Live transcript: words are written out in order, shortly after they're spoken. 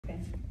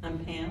I'm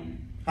Pam.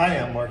 Hi,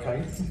 I'm Mark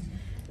Height.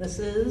 This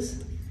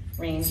is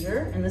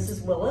Ranger, and this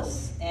is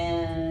Willis,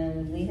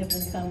 and we have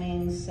been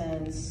coming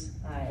since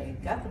I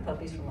got the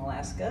puppies from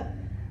Alaska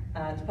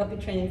to puppy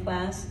training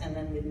class, and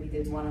then we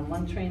did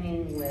one-on-one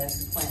training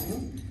with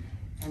Quentin,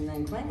 and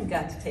then Quentin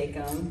got to take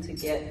them to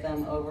get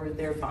them over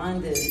their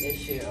bonded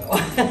issue.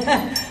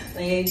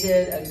 They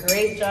did a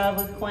great job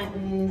with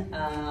Quentin.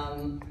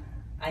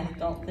 I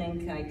don't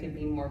think I could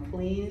be more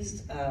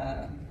pleased.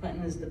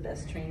 Quentin is the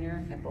best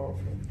trainer at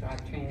Bulletproof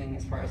Dog Training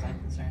as far as I'm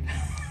concerned.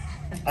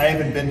 I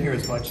haven't been here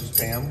as much as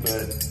Pam,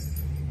 but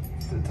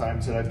the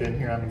times that I've been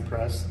here, I'm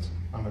impressed.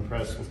 I'm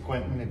impressed with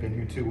Quentin. They've been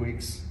here 2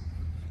 weeks.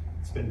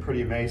 It's been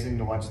pretty amazing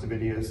to watch the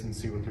videos and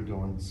see what they're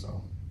doing.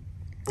 So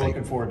we're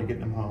looking forward to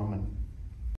getting them home and